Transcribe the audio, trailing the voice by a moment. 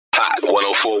Hot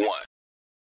 104.1.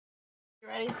 You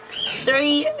ready?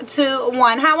 3, 2,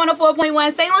 1. Hot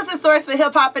 104.1. St. Louis' source for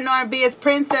hip hop and R&B is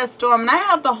Princess Storm, and I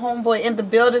have the homeboy in the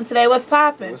building today. What's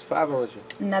popping? What's popping with you?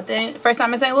 Nothing. First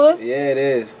time in St. Louis? Yeah, it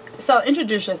is. So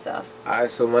introduce yourself.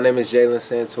 Alright, so my name is Jalen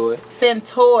Santoy.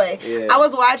 Santoy. Yeah. I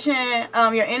was watching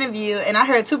your interview, and I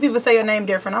heard two people say your name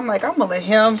different. I'm like, I'm gonna let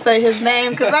him say his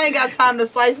name because I ain't got time to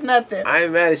slice nothing. I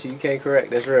ain't mad at you. You can't correct.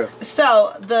 That's real.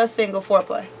 So the single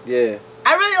Foreplay. Yeah.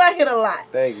 I really like it a lot.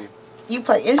 Thank you. You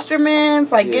play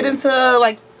instruments, like get into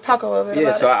like talk a little bit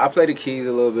about so it. I play the keys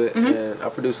a little bit and I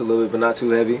produce a little bit, but not too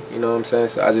heavy. You know what I'm saying?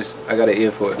 So I got an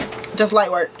ear for it. Just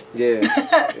light work. Yeah.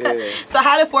 Yeah. So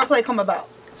how did Foreplay come about?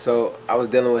 So I was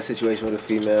dealing with a situation with a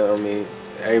female. I mean,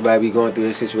 everybody be going through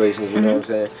this situations, you know what I'm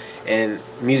saying? And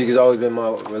music has always been my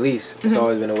release. It's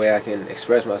always been a way I can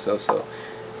express myself. So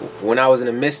when I was in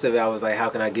the midst of it, I was like, how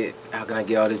can I get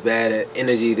all this bad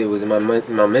energy that was in my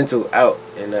mental out?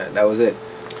 And that was it.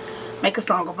 Make a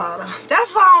song about her.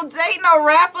 That's why I don't date no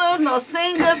rappers, no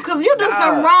singers, because you do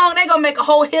something wrong, they gonna make a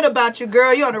whole hit about you,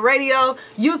 girl. You on the radio,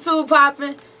 YouTube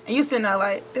popping, and you sitting there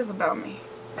like, this about me.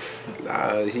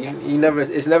 Nah, you never.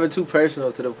 It's never too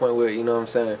personal to the point where, you know what I'm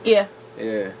saying? Yeah.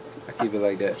 Yeah, I keep it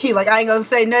like that. He like, I ain't gonna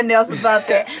say nothing else about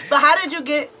that. So how did you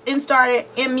get started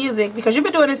in music? Because you've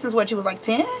been doing this since what, you was like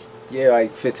 10? Yeah,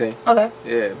 like 15. Okay.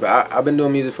 Yeah, but I've been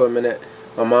doing music for a minute.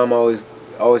 My mom always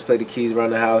played the keys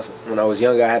around the house. When I was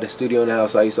younger, I had a studio in the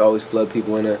house, so I used to always flood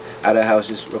people out of the house,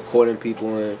 just recording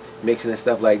people and mixing and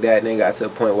stuff like that. And then got to a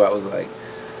point where I was like,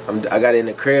 I got it in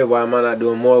the crib. Why am I not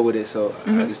doing more with it? So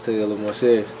I just took it a little more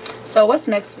serious. So what's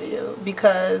next for you?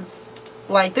 Because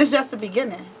like this just the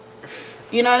beginning.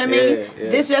 You know what I mean? Yeah.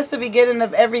 This just the beginning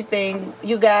of everything.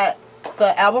 You got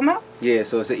the album out? Yeah,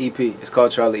 so it's an EP. It's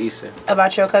called Charlie Easton.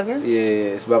 About your cousin?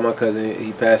 Yeah, it's about my cousin.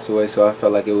 He passed away, so I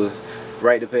felt like it was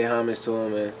right to pay homage to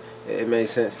him, and it made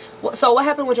sense. So what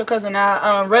happened with your cousin?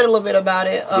 I read a little bit about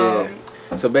it.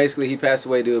 Yeah. So basically, he passed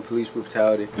away due to police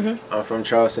brutality. I'm from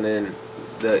Charleston, and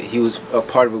he was a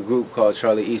part of a group called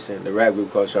Charlie Easton, the rap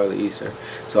group called Charlie Easton.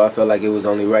 So I felt like it was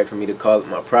only right for me to call it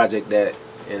my project that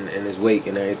in his wake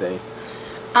and everything.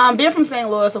 Being from St.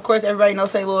 Louis, of course, everybody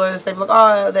knows St. Louis. They be like,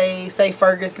 oh, they say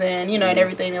Ferguson, you know, and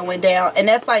everything that went down. And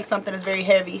that's like something that's very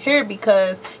heavy here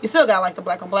because you still got like the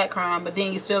black on black crime, but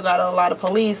then you still got a lot of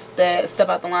police that step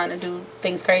out the line and do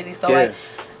things crazy. So like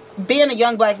being a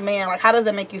young black man, like how does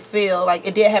that make you feel? Like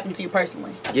it did happen to you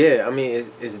personally? Yeah, I mean,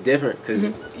 it's different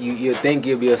because you think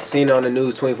you'll be seen on the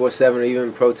news 24/7 or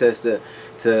even protest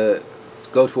to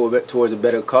go towards a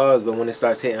better cause, but when it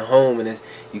starts hitting home and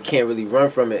you can't really run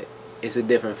from it, it's a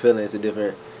different feeling. It's a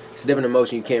different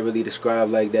emotion you can't really describe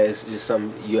like that. It's just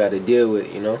something you had to deal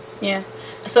with, you know? Yeah.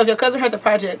 So if your cousin heard the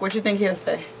project, what you think he'll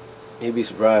say? He'd be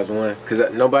surprised, one,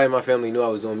 because nobody in my family knew I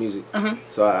was doing music.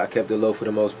 So I kept it low for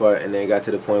the most part, and then it got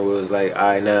to the point where it was like, all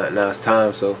right, now it's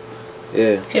time. So,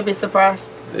 yeah. He'll be surprised.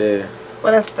 Yeah.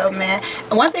 Well, that's dope, man.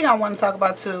 And one thing I want to talk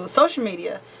about too, social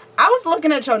media. I was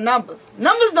looking at your numbers.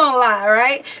 Numbers don't lie,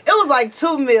 right? It was like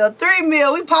 2 mil, 3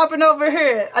 mil. We popping over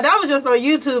here. And that was just on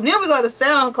YouTube. Then we go to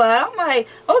SoundCloud. I'm like,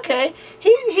 okay,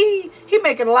 he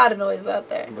making a lot of noise out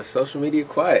there. But social media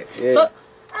quiet. Yeah. So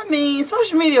I mean,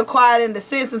 social media quiet in the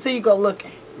sense until you go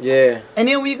looking. Yeah. And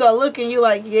then when you go looking, you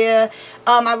like, yeah.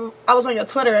 I was on your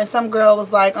Twitter and some girl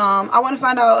was like, I want to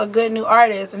find out a good new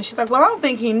artist, and she's like, well, I don't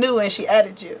think he knew, and she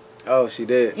added you. Oh, she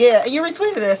did. Yeah, and you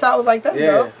retweeted it, so I was like, that's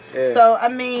dope. Yeah. So I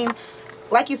mean,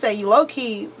 like you say, you low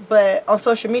key, but on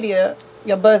social media,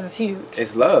 your buzz is huge.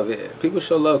 It's love. Yeah. People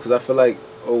show love because I feel like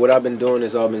what I've been doing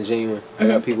has all been genuine. I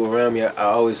got people around me. I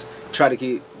always try to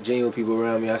keep genuine people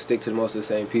around me. I stick to most of the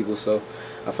same people, so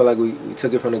I feel like we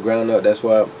took it from the ground up. That's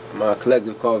why my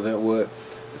collective called Ventwood.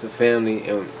 It's a family,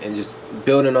 and just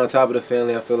building on top of the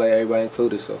family, I feel like everybody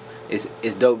included. So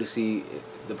it's dope to see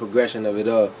the progression of it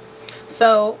all.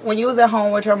 So when you was at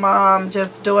home with your mom,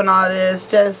 just doing all this,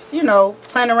 just, you know,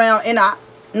 playing around, and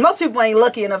most people ain't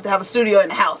lucky enough to have a studio in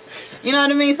the house. You know what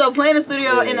I mean? So playing a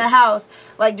studio in the house,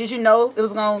 like, did you know it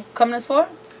was going to come this far?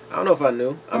 I don't know if I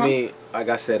knew. I mean, like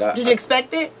I said, did you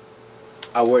expect it?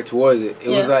 I worked towards it. It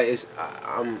was like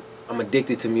I'm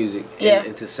addicted to music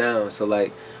and to sound. So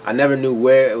like I never knew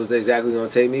where it was exactly going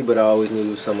to take me, but I always knew it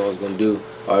was something I was going to do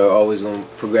or always going to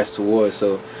progress towards.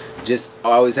 So just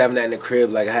always having that in the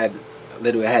crib, like I had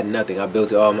nothing. I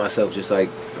built it all myself, just like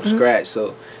from scratch.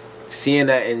 So seeing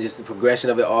that and just the progression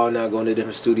of it all now, going to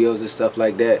different studios and stuff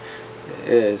like that,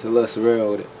 yeah, it's a little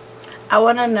surreal with it. I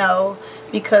want to know,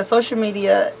 because social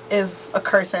media is a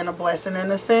curse and a blessing in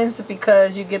a sense,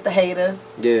 because you get the haters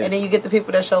and then you get the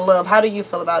people that show love. How do you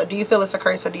feel about it? Do you feel it's a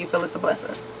curse or do you feel it's a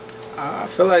blessing? I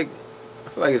feel like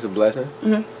it's a blessing.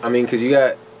 I mean, because you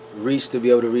got reach to be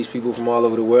able to reach people from all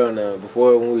over the world now.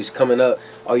 Before, when we was coming up,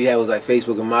 all you had was like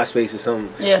Facebook and MySpace or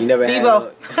something. Yeah. You never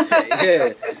Bebo.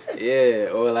 had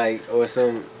yeah, or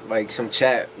some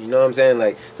chat. You know what I'm saying?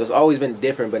 Like, so it's always been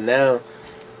different, but now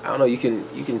I don't know, you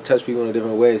can touch people in a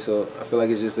different way, so I feel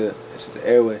like it's just an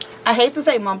airway. I hate to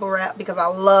say mumble rap because I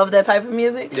love that type of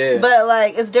music. Yeah. But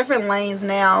like it's different lanes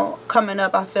now coming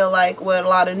up, I feel like, with a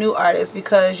lot of new artists,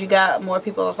 because you got more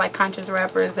people that's like conscious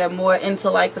rappers that are more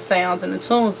into like the sounds and the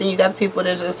tunes, and you got the people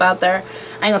that's just out there,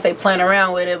 I ain't gonna say playing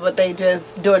around with it, but they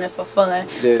just doing it for fun.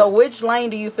 Yeah. So which lane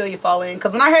do you feel you fall in?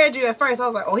 Because when I heard you at first, I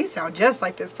was like, oh, he sounds just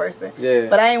like this person. Yeah.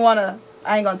 But I ain't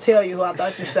gonna tell you who I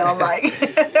thought you sound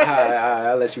like.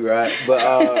 I'll let you ride. But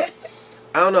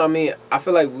I don't know. I mean, I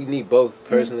feel like we need both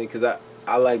personally, because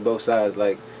I like both sides.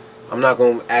 Like, I'm not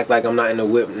gonna act like I'm not in the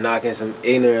whip knocking some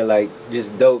ignorant, like,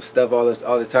 just dope stuff all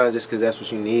the time just because that's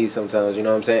what you need sometimes. You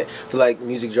know what I'm saying? I feel like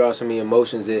music draws so many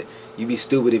emotions that you'd be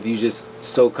stupid if you just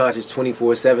so conscious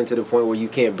 24/7 to the point where you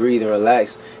can't breathe and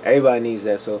relax. Everybody needs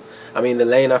that. So I mean, the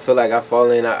lane I feel like I fall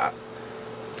in, I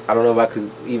don't know if I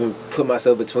could even put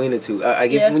myself between the two. I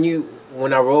get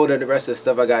when I roll the rest of the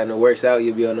stuff I got and it works out,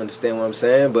 you'll be able to understand what I'm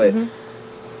saying. But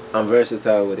I'm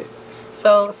versatile with it.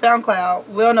 So SoundCloud,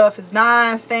 we don't know if it's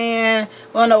non-stand,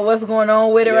 we don't know what's going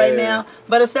on with it right now.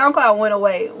 But if SoundCloud went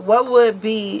away, what would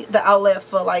be the outlet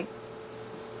for like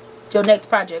your next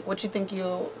project? What you think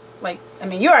you'll like? I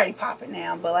mean, you're already popping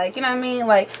now, but like, you know what I mean?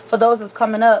 Like, for those that's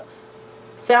coming up,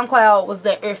 SoundCloud was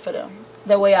their ear for them,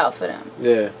 their way out for them.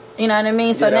 Yeah. You know what I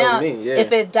mean? So now,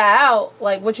 if it die out,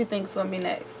 like, what you think's gonna be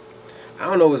next? I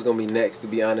don't know what's gonna be next, to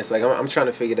be honest. Like, I'm trying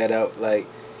to figure that out. Like,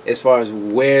 as far as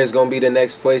where it's gonna be the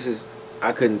next places,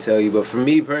 I couldn't tell you. But for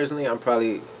me personally, I'm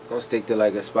probably gonna stick to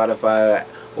like a Spotify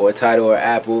or a Tidal or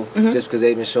Apple, just because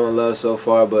they've been showing love so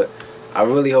far. But I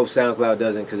really hope SoundCloud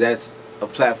doesn't, because that's a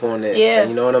platform that,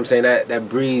 you know what I'm saying, that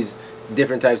breeds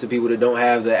different types of people that don't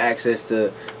have the access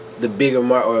to the bigger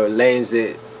or lanes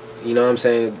that, you know what I'm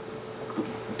saying,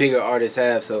 bigger artists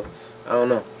have. So I don't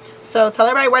know. So tell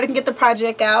everybody where they can get the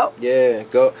project out. Yeah,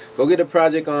 go get the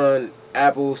project on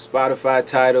Apple, Spotify,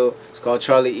 Tidal. It's called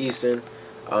Charlie Eastern.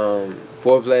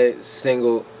 Foreplay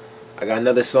single. I got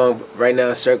another song right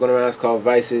now circling around. It's called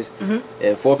Vices.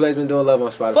 And Foreplay's been doing love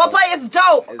on Spotify. Foreplay is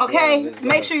dope. It's okay, dope.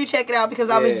 Make sure you check it out, because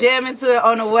I was jamming to it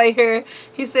on the way here.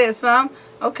 He said some.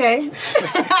 Okay.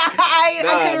 I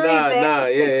couldn't read that.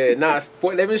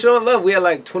 They've been showing love. We had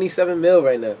like 27 mil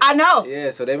right now. I know.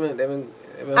 Yeah, so they've been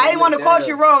I didn't want to quote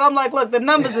you wrong. I'm like, look, the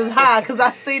numbers is high because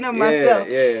I've seen them myself.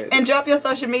 Yeah. And drop your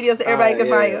social media so everybody can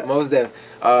find you. Most def.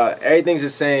 Everything's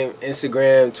the same.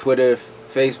 Instagram, Twitter,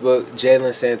 Facebook, Jalen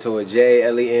Santoy,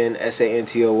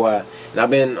 JalenSantoy. And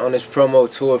I've been on this promo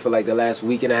tour for like the last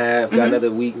week and a half. Got another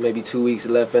week, maybe 2 weeks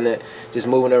left in it. Just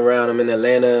moving around. I'm in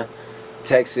Atlanta,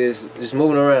 Texas, just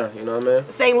moving around. You know what I mean?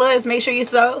 St. Louis, make sure you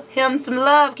show him some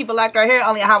love. Keep it locked right here,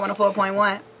 only at Hot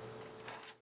 104.1.